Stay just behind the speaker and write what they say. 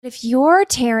If you're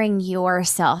tearing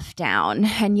yourself down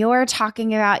and you're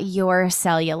talking about your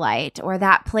cellulite or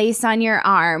that place on your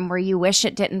arm where you wish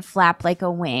it didn't flap like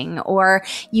a wing, or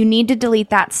you need to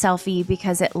delete that selfie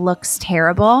because it looks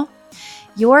terrible,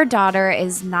 your daughter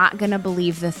is not going to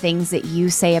believe the things that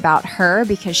you say about her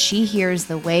because she hears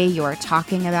the way you're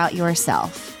talking about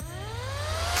yourself.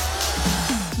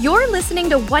 You're listening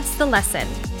to What's the Lesson?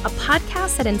 A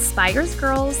podcast that inspires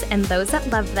girls and those that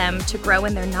love them to grow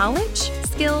in their knowledge,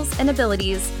 skills, and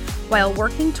abilities while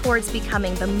working towards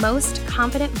becoming the most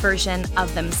confident version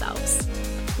of themselves.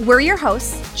 We're your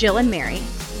hosts, Jill and Mary,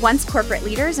 once corporate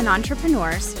leaders and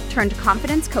entrepreneurs turned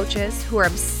confidence coaches who are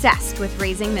obsessed with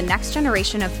raising the next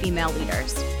generation of female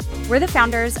leaders. We're the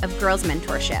founders of Girls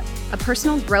Mentorship, a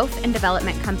personal growth and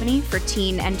development company for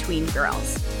teen and tween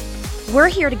girls. We're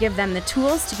here to give them the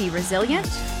tools to be resilient,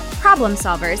 problem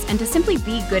solvers, and to simply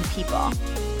be good people.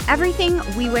 Everything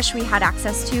we wish we had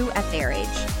access to at their age.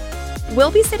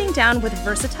 We'll be sitting down with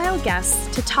versatile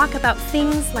guests to talk about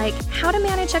things like how to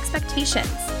manage expectations,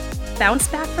 bounce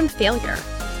back from failure,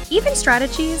 even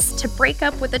strategies to break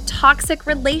up with a toxic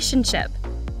relationship.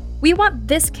 We want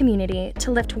this community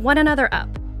to lift one another up.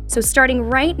 So starting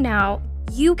right now,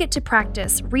 you get to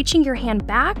practice reaching your hand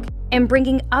back and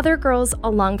bringing other girls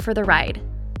along for the ride.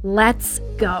 Let's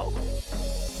go.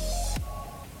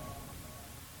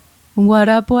 What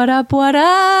up, what up, what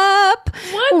up?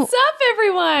 What's up,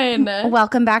 everyone?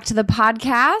 Welcome back to the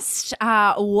podcast.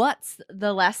 What's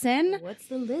the lesson? What's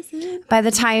the lesson? By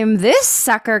the time this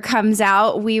sucker comes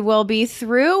out, we will be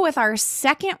through with our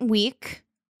second week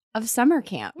of summer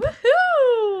camp.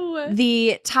 Woohoo!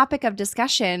 The topic of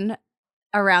discussion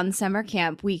around summer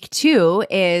camp week 2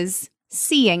 is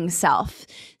seeing self.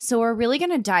 So we're really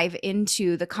going to dive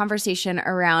into the conversation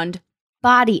around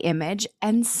body image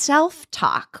and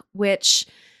self-talk, which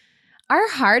are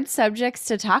hard subjects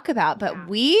to talk about, but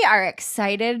we are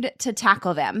excited to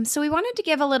tackle them. So we wanted to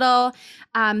give a little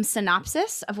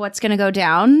synopsis of what's going to go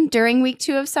down during week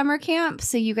 2 of summer camp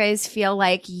so you guys feel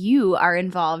like you are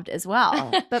involved as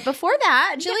well. But before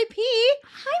that, Jilly P.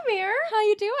 Hi, Mare. How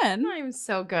you doing? I'm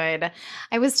so good.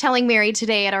 I was telling Mary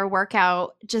today at our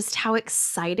workout just how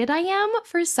excited I am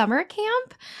for summer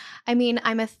camp. I mean,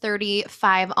 I'm a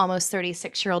 35, almost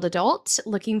 36-year-old adult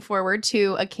looking forward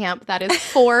to a camp that is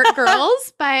for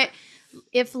girls. But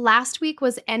if last week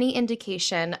was any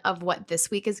indication of what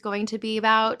this week is going to be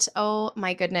about, oh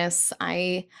my goodness,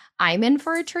 I'm in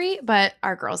for a treat, but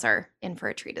our girls are in for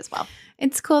a treat as well.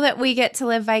 It's cool that we get to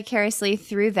live vicariously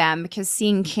through them because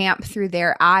seeing camp through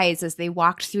their eyes as they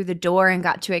walked through the door and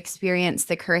got to experience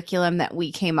the curriculum that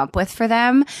we came up with for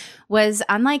them was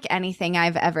unlike anything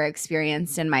I've ever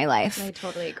experienced in my life. I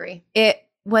totally agree. It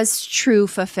was true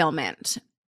fulfillment.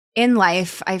 In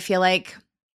life, I feel like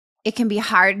it can be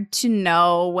hard to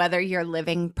know whether you're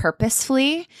living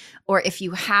purposefully or if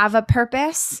you have a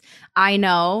purpose. I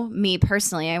know, me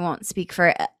personally, I won't speak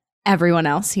for everyone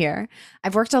else here.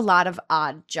 I've worked a lot of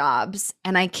odd jobs,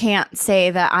 and I can't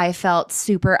say that I felt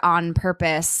super on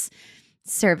purpose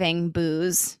serving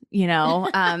booze,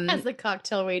 As a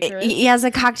cocktail waitress. as a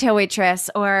cocktail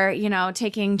waitress, or,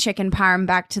 taking chicken parm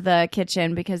back to the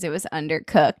kitchen because it was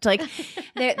undercooked. Like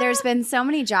there's been so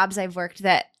many jobs I've worked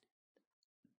that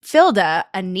filled a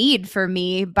need for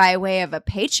me by way of a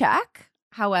paycheck.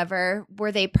 However,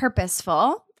 were they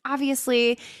purposeful?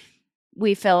 Obviously,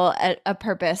 we feel a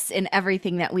purpose in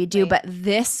everything that we do, but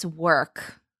this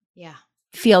work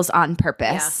feels on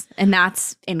purpose, and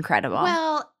that's incredible.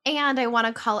 Well, and I want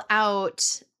to call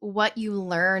out what you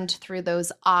learned through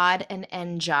those odd and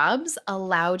end jobs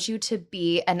allowed you to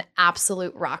be an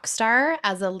absolute rock star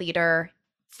as a leader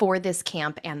for this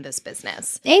camp and this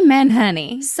business. Amen,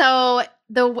 honey. So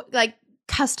the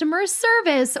customer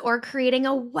service or creating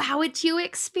a wow at you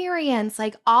experience,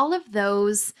 like all of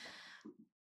those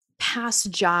past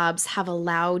jobs have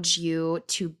allowed you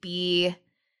to be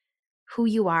who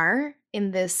you are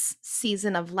in this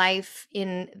season of life,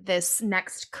 in this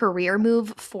next career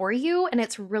move for you. And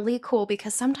it's really cool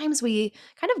because sometimes we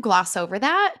kind of gloss over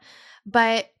that.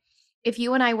 But if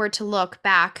you and I were to look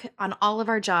back on all of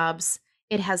our jobs,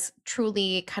 it has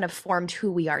truly kind of formed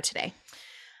who we are today.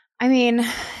 I mean,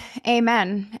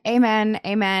 amen, amen,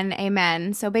 amen,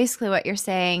 amen. So basically what you're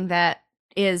saying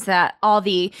is that all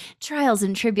the trials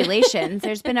and tribulations,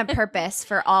 there's been a purpose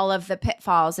for all of the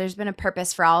pitfalls. There's been a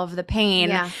purpose for all of the pain.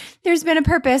 Yeah. There's been a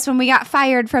purpose when we got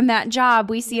fired from that job.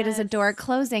 We see it as a door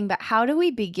closing, but how do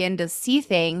we begin to see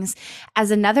things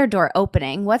as another door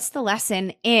opening? What's the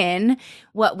lesson in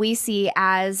what we see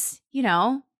as,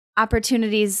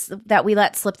 opportunities that we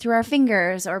let slip through our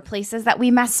fingers or places that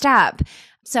we messed up?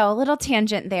 So a little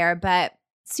tangent there, but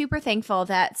super thankful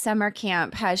that summer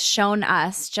camp has shown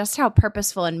us just how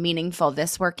purposeful and meaningful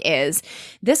this work is.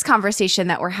 This conversation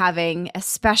that we're having,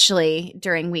 especially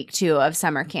during week 2 of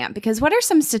summer camp, because what are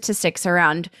some statistics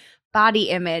around body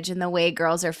image and the way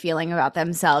girls are feeling about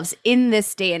themselves in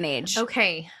this day and age?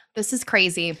 Okay, this is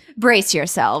crazy. Brace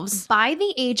yourselves. By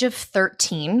the age of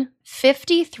 13,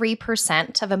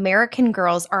 53% of American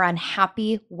girls are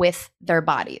unhappy with their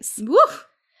bodies. Woo!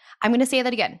 I'm going to say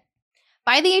that again.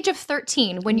 By the age of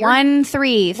 13, when your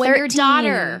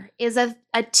daughter is a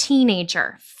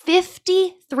teenager,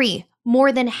 53,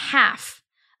 more than half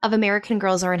of American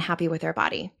girls are unhappy with their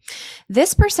body.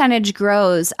 This percentage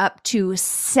grows up to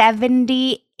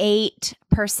 78%.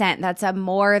 That's a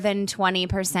more than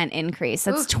 20% increase.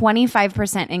 That's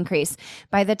 25% increase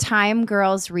by the time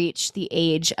girls reach the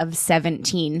age of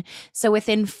 17. So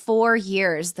within 4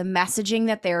 years, the messaging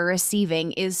that they're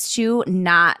receiving is to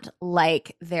not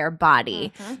like their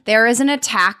body. Mm-hmm. There is an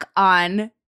attack on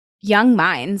young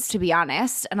minds, to be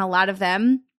honest, and a lot of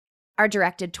them are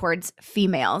directed towards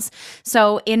females.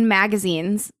 So in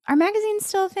magazines, are magazines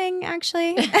still a thing,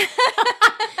 actually?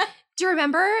 Do you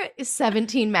remember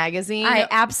 17 magazine? I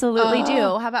absolutely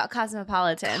do. How about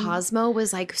Cosmopolitan? Cosmo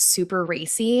was like super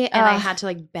racy, and I had to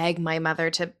like beg my mother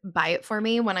to buy it for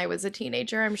me when I was a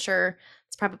teenager. I'm sure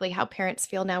it's probably how parents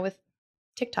feel now with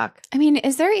TikTok. I mean,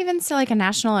 is there even still like a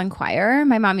National Enquirer?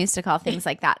 My mom used to call things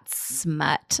like that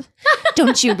smut.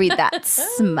 Don't you read that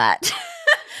smut?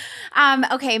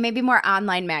 Okay, maybe more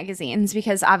online magazines,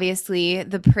 because obviously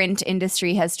the print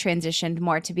industry has transitioned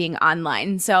more to being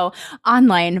online. So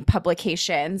online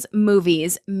publications,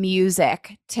 movies,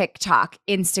 music, TikTok,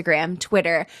 Instagram,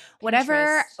 Twitter,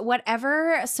 whatever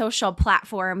social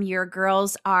platform your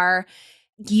girls are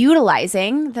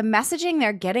utilizing, the messaging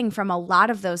they're getting from a lot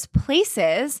of those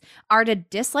places are to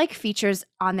dislike features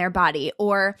on their body,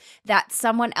 or that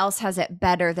someone else has it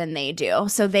better than they do.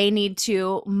 So they need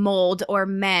to mold or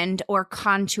mend or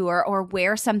contour or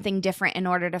wear something different in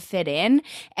order to fit in,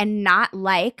 and not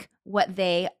like what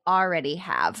they already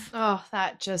have. Oh,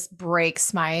 that just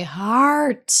breaks my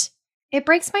heart. It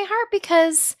breaks my heart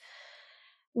because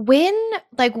when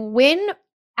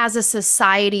as a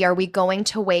society are we going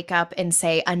to wake up and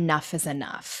say enough is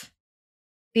enough?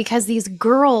 Because these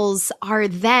girls are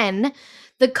then,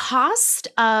 the cost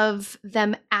of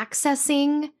them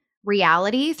accessing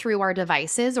reality through our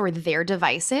devices or their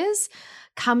devices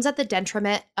comes at the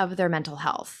detriment of their mental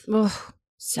health. Ugh.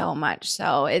 So much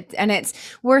so.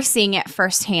 We're seeing it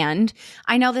firsthand.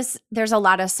 I know there's a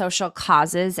lot of social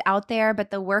causes out there, but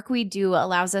the work we do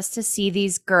allows us to see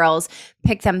these girls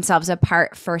pick themselves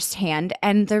apart firsthand.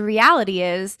 And the reality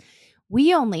is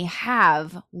we only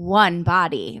have one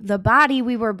body. The body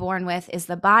we were born with is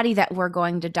the body that we're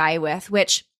going to die with,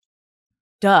 which,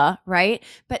 duh, right?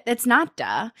 But it's not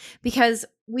duh, because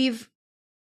we've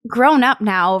grown up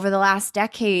now over the last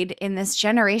decade in this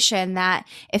generation that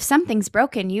if something's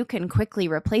broken, you can quickly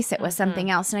replace it with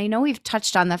something else. And I know we've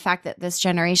touched on the fact that this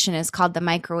generation is called the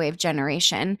microwave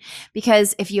generation,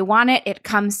 because if you want it, it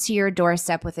comes to your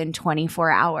doorstep within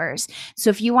 24 hours. So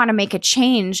if you want to make a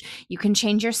change, you can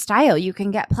change your style. You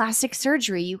can get plastic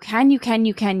surgery. You can.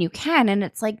 And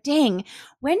it's like, dang,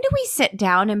 when do we sit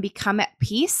down and become at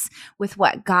peace with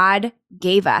what God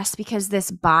gave us? Because this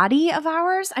body of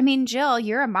ours, I mean, Jill,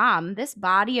 you're a mom. This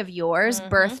body of yours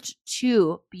birthed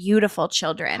 2 beautiful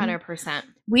children. 100%.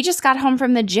 We just got home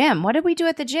from the gym. What did we do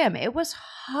at the gym? It was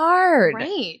hard.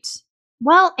 Right.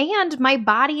 Well, and my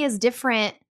body is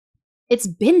different. It's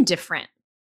been different.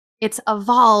 It's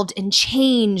evolved and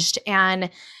changed,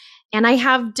 and I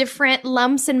have different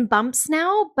lumps and bumps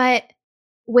now, but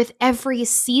with every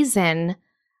season,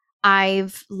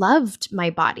 I've loved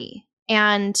my body.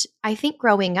 And I think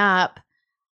growing up,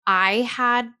 I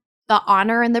had the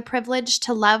honor and the privilege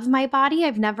to love my body.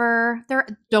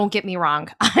 Don't get me wrong.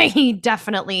 I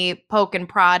definitely poke and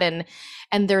prod and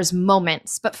there's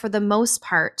moments, but for the most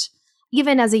part,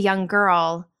 even as a young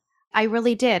girl, I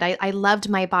really did. I loved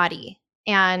my body,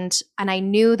 and I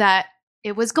knew that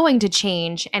it was going to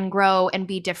change and grow and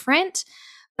be different,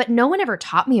 but no one ever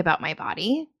taught me about my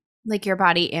body. Like your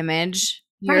body image,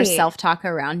 your Right. self-talk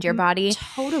around your body.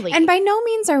 Totally. And by no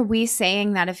means are we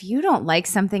saying that if you don't like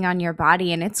something on your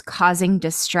body and it's causing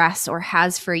distress or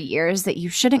has for years, that you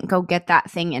shouldn't go get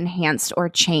that thing enhanced or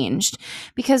changed,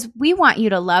 because we want you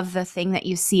to love the thing that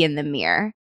you see in the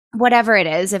mirror. whatever it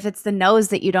is, if it's the nose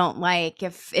that you don't like,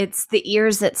 if it's the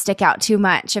ears that stick out too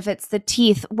much, if it's the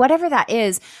teeth, whatever that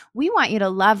is, we want you to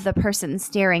love the person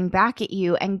staring back at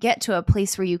you and get to a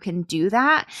place where you can do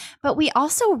that. But we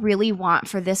also really want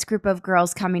for this group of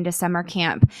girls coming to summer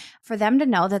camp, for them to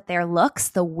know that their looks,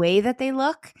 the way that they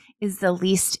look, is the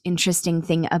least interesting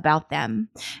thing about them,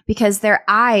 because their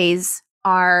eyes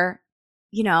are,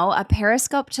 you know, a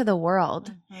periscope to the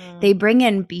world. They bring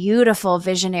in beautiful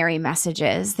visionary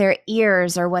messages. Their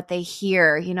ears are what they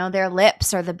hear. You know, their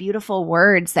lips are the beautiful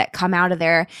words that come out of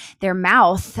their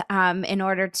mouth in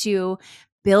order to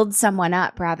build someone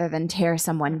up rather than tear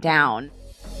someone down.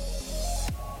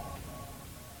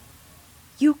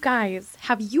 You guys,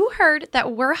 have you heard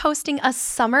that we're hosting a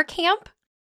summer camp?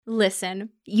 Listen,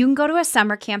 you can go to a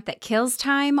summer camp that kills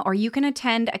time, or you can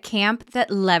attend a camp that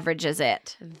leverages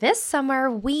it. This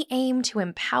summer, we aim to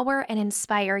empower and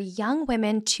inspire young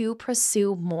women to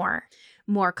pursue more.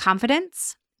 More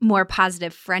confidence, more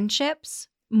positive friendships,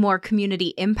 more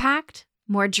community impact,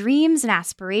 more dreams and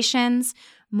aspirations,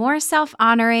 more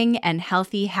self-honoring and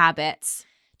healthy habits.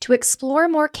 To explore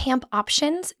more camp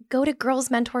options, go to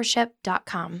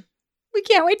girlsmentorship.com. We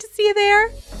can't wait to see you there.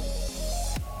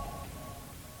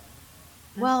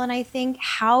 Well, and I think,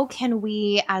 how can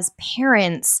we as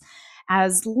parents,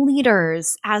 as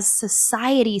leaders, as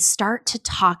society start to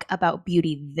talk about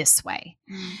beauty this way?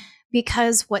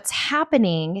 Because what's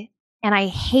happening, and I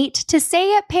hate to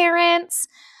say it, parents,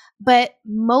 but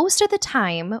most of the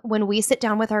time when we sit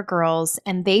down with our girls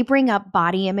and they bring up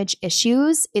body image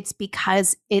issues, it's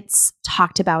because it's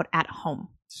talked about at home.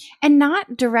 And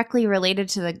not directly related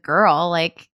to the girl,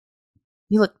 like,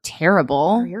 you look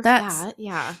terrible. Or you're fat,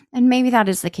 yeah. And maybe that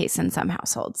is the case in some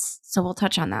households. So we'll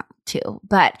touch on that too.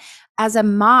 But as a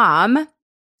mom,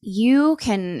 you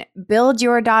can build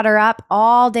your daughter up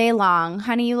all day long.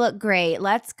 Honey, you look great.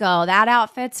 Let's go. That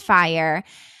outfit's fire.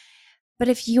 But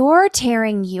if you're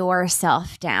tearing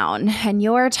yourself down and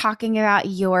you're talking about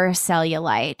your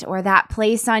cellulite, or that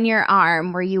place on your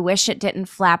arm where you wish it didn't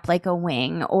flap like a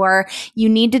wing, or you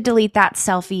need to delete that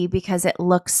selfie because it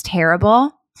looks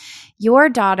terrible, your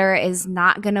daughter is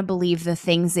not going to believe the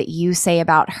things that you say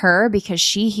about her because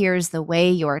she hears the way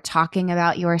you're talking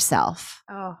about yourself.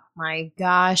 Oh my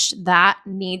gosh, that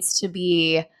needs to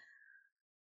be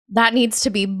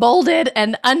bolded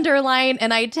and underlined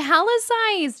and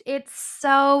italicized. It's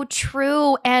so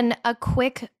true. And a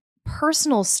quick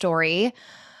personal story.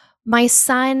 My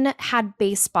son had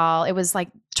baseball. It was like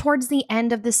towards the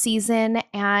end of the season,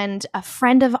 and a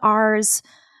friend of ours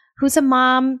who's a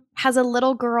mom has a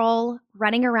little girl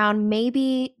running around,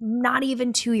 maybe not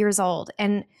even 2 years old.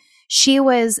 And she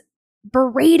was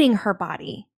berating her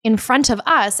body in front of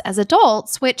us as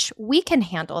adults, which we can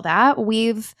handle that.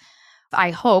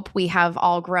 I hope we have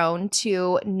all grown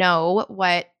to know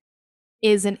what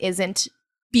is and isn't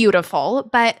beautiful.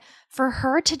 But for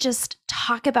her to just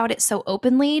talk about it so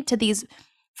openly to these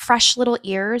fresh little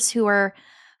ears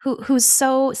who's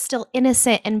so still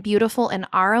innocent and beautiful in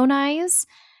our own eyes,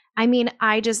 I mean,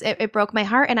 it broke my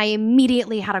heart, and I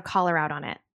immediately had to call her out on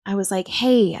it. I was like,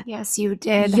 hey. Yes, you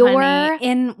did, You're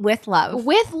honey. With love.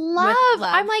 With love.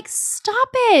 I'm like, stop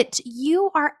it. You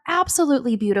are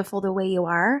absolutely beautiful the way you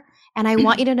are. And I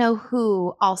want you to know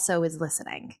who also is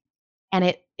listening.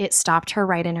 And it stopped her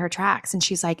right in her tracks. And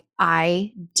she's like,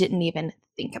 I didn't even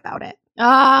think about it.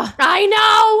 I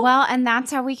know. Well, and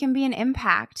that's how we can be an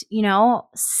impact. You know,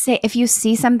 if you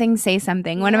see something, say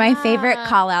something. One of my favorite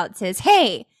call outs is,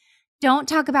 hey, don't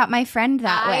talk about my friend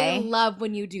that way. I love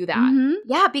when you do that. Mm-hmm.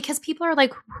 Yeah, because people are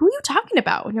like, who are you talking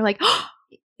about? And you're like, oh,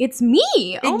 it's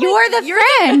me. Oh, you're the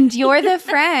friend. You're the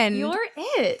friend. You're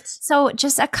it. So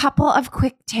just a couple of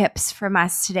quick tips from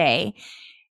us today.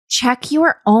 Check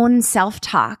your own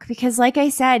self-talk, because like I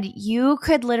said, you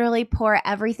could literally pour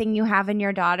everything you have in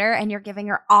your daughter and you're giving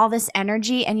her all this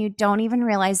energy and you don't even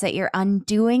realize that you're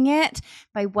undoing it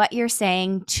by what you're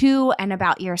saying to and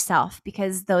about yourself,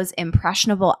 because those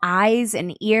impressionable eyes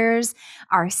and ears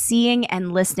are seeing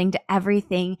and listening to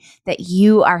everything that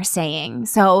you are saying.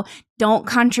 So don't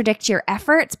contradict your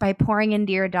efforts by pouring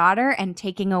into your daughter and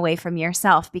taking away from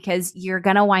yourself, because you're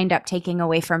going to wind up taking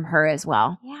away from her as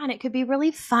well. Yeah, and it could be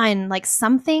really fun. Like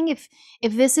something, if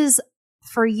this is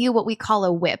for you what we call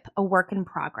a WIP, a work in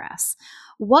progress,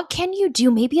 what can you do?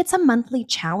 Maybe it's a monthly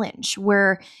challenge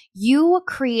where you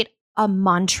create a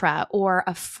mantra or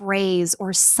a phrase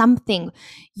or something.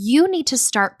 You need to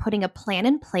start putting a plan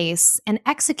in place and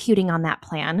executing on that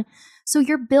plan. So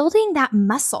you're building that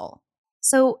muscle.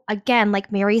 So again,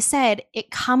 like Mary said, it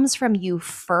comes from you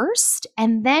first,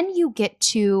 and then you get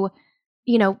to,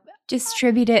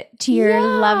 distribute it to your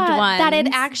loved ones. That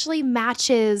it actually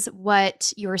matches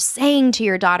what you're saying to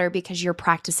your daughter because you're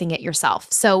practicing it yourself.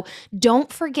 So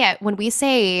don't forget when we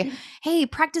say, hey,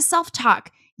 practice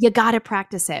self-talk, you got to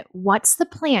practice it. What's the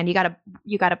plan? You got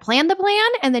to plan the plan,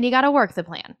 and then you got to work the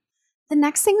plan. The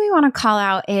next thing we want to call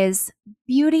out is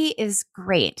beauty is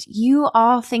great. You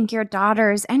all think your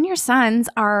daughters and your sons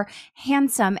are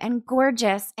handsome and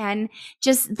gorgeous and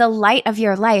just the light of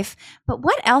your life. But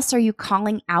what else are you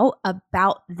calling out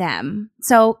about them?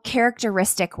 So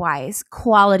characteristic wise,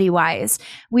 quality wise,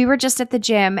 we were just at the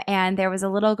gym and there was a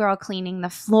little girl cleaning the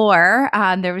floor.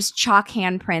 There was chalk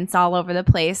handprints all over the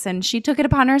place, and she took it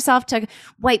upon herself to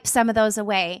wipe some of those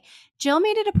away. Jill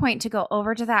made it a point to go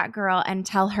over to that girl and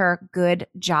tell her good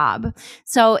job.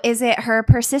 So is it her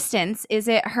persistence? Is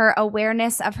it her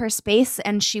awareness of her space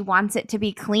and she wants it to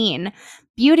be clean?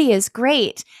 Beauty is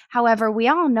great. However, we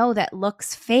all know that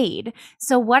looks fade.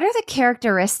 So what are the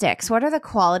characteristics? What are the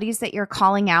qualities that you're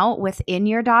calling out within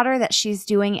your daughter that she's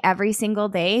doing every single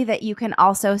day that you can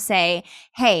also say,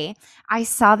 hey, I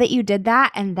saw that you did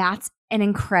that, and that's an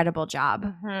incredible job.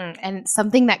 Mm-hmm. And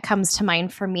something that comes to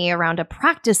mind for me around a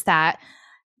practice that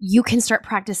you can start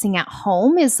practicing at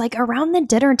home is like around the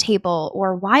dinner table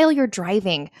or while you're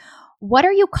driving. What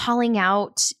are you calling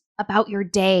out about your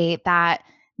day that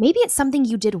maybe it's something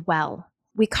you did well?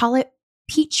 We call it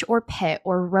peach or pit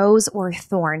or rose or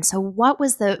thorn. So what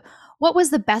was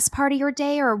the best part of your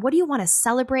day, or what do you want to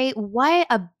celebrate? What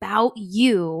about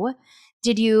you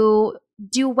did you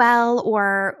do well,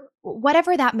 or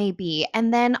whatever that may be?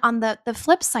 And then on the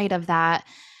flip side of that,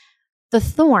 the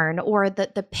thorn or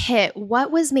the pit, what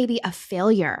was maybe a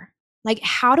failure? Like,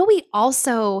 how do we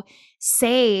also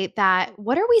say that,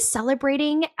 what are we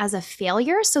celebrating as a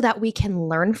failure so that we can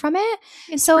learn from it?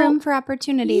 It's room for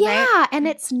opportunity, right? Yeah, and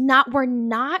we're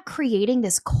not creating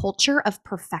this culture of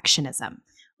perfectionism.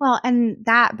 Well, and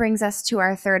that brings us to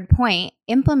our third point,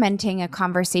 implementing a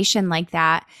conversation like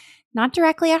that. Not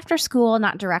directly after school,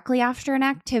 not directly after an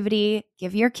activity.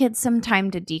 Give your kids some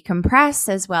time to decompress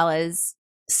as well as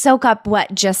soak up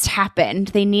what just happened.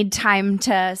 They need time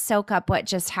to soak up what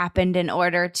just happened in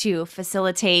order to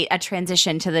facilitate a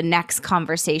transition to the next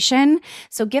conversation.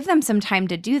 So give them some time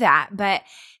to do that. But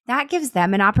that gives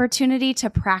them an opportunity to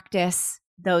practice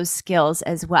those skills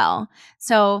as well.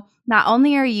 So not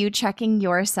only are you checking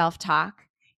your self-talk,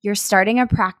 you're starting a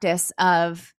practice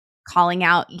of calling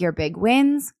out your big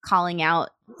wins, calling out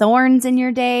thorns in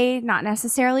your day, not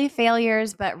necessarily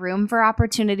failures, but room for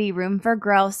opportunity, room for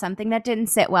growth, something that didn't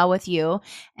sit well with you.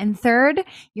 And third,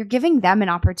 you're giving them an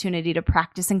opportunity to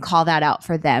practice and call that out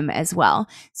for them as well.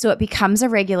 So it becomes a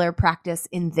regular practice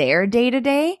in their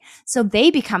day-to-day. So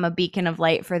they become a beacon of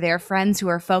light for their friends who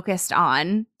are focused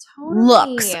on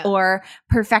looks or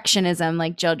perfectionism,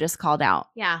 like Jill just called out.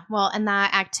 Yeah, well, and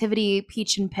that activity,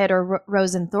 peach and pit or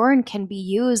rose and thorn, can be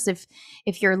used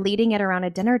if you're leading it around a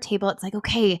dinner table. It's like,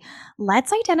 okay,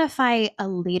 let's identify a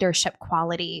leadership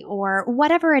quality or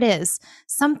whatever it is,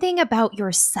 something about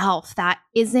yourself that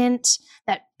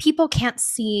people can't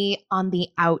see on the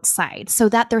outside, so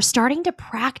that they're starting to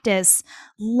practice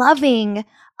loving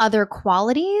other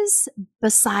qualities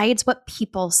besides what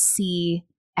people see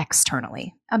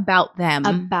externally about them.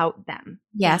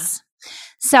 Yeah. Yes.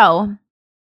 So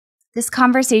this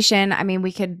conversation, I mean,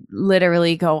 we could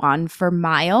literally go on for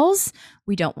miles.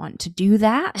 We don't want to do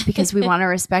that because we want to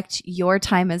respect your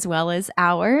time as well as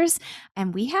ours.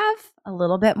 And we have a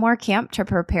little bit more camp to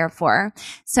prepare for.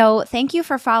 So thank you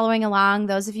for following along.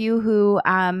 Those of you who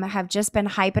have just been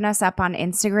hyping us up on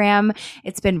Instagram,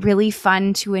 it's been really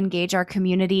fun to engage our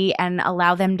community and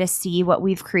allow them to see what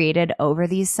we've created over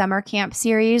these summer camp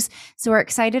series. So we're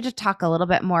excited to talk a little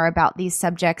bit more about these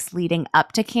subjects leading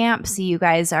up to camp, so you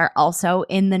guys are also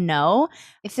in the know.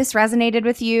 If this resonated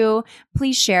with you,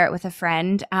 please share it with a friend.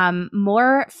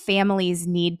 More families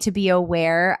need to be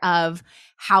aware of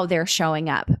how they're showing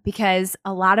up, because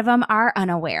a lot of them are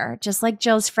unaware. Just like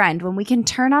Jill's friend, when we can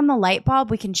turn on the light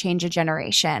bulb, we can change a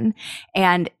generation.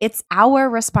 And it's our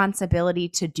responsibility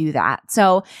to do that.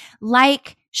 So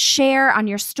share on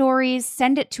your stories,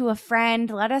 send it to a friend.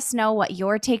 Let us know what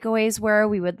your takeaways were.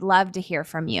 We would love to hear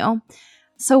from you.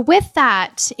 So with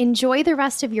that, enjoy the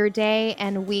rest of your day,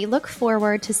 and we look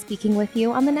forward to speaking with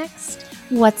you on the next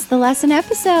What's the Lesson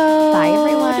episode. Bye,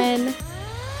 everyone.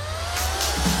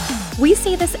 We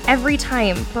say this every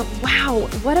time, but wow,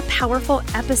 what a powerful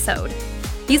episode.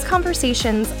 These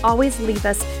conversations always leave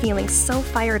us feeling so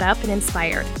fired up and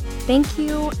inspired. Thank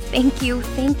you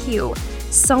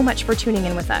so much for tuning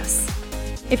in with us.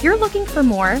 If you're looking for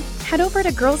more, head over to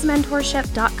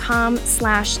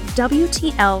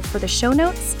girlsmentorship.com/WTL for the show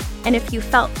notes And if you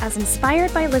felt as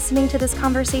inspired by listening to this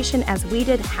conversation as we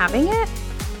did having it,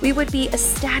 we would be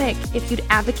ecstatic if you'd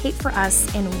advocate for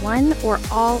us in one or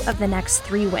all of the next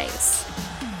 3 ways.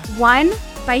 1,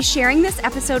 by sharing this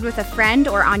episode with a friend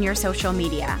or on your social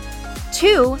media.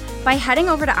 2, by heading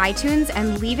over to iTunes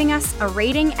and leaving us a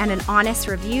rating and an honest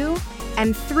review.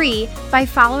 And 3, by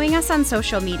following us on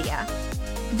social media.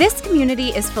 This community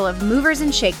is full of movers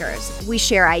and shakers. We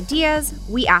share ideas,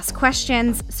 we ask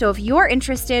questions, so if you're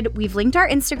interested, we've linked our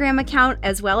Instagram account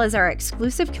as well as our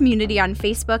exclusive community on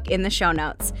Facebook in the show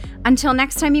notes. Until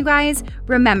next time, you guys,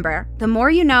 remember, the more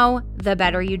you know, the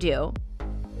better you do.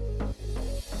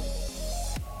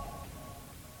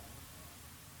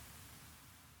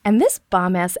 And this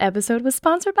bomb-ass episode was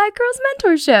sponsored by Girls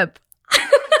Mentorship.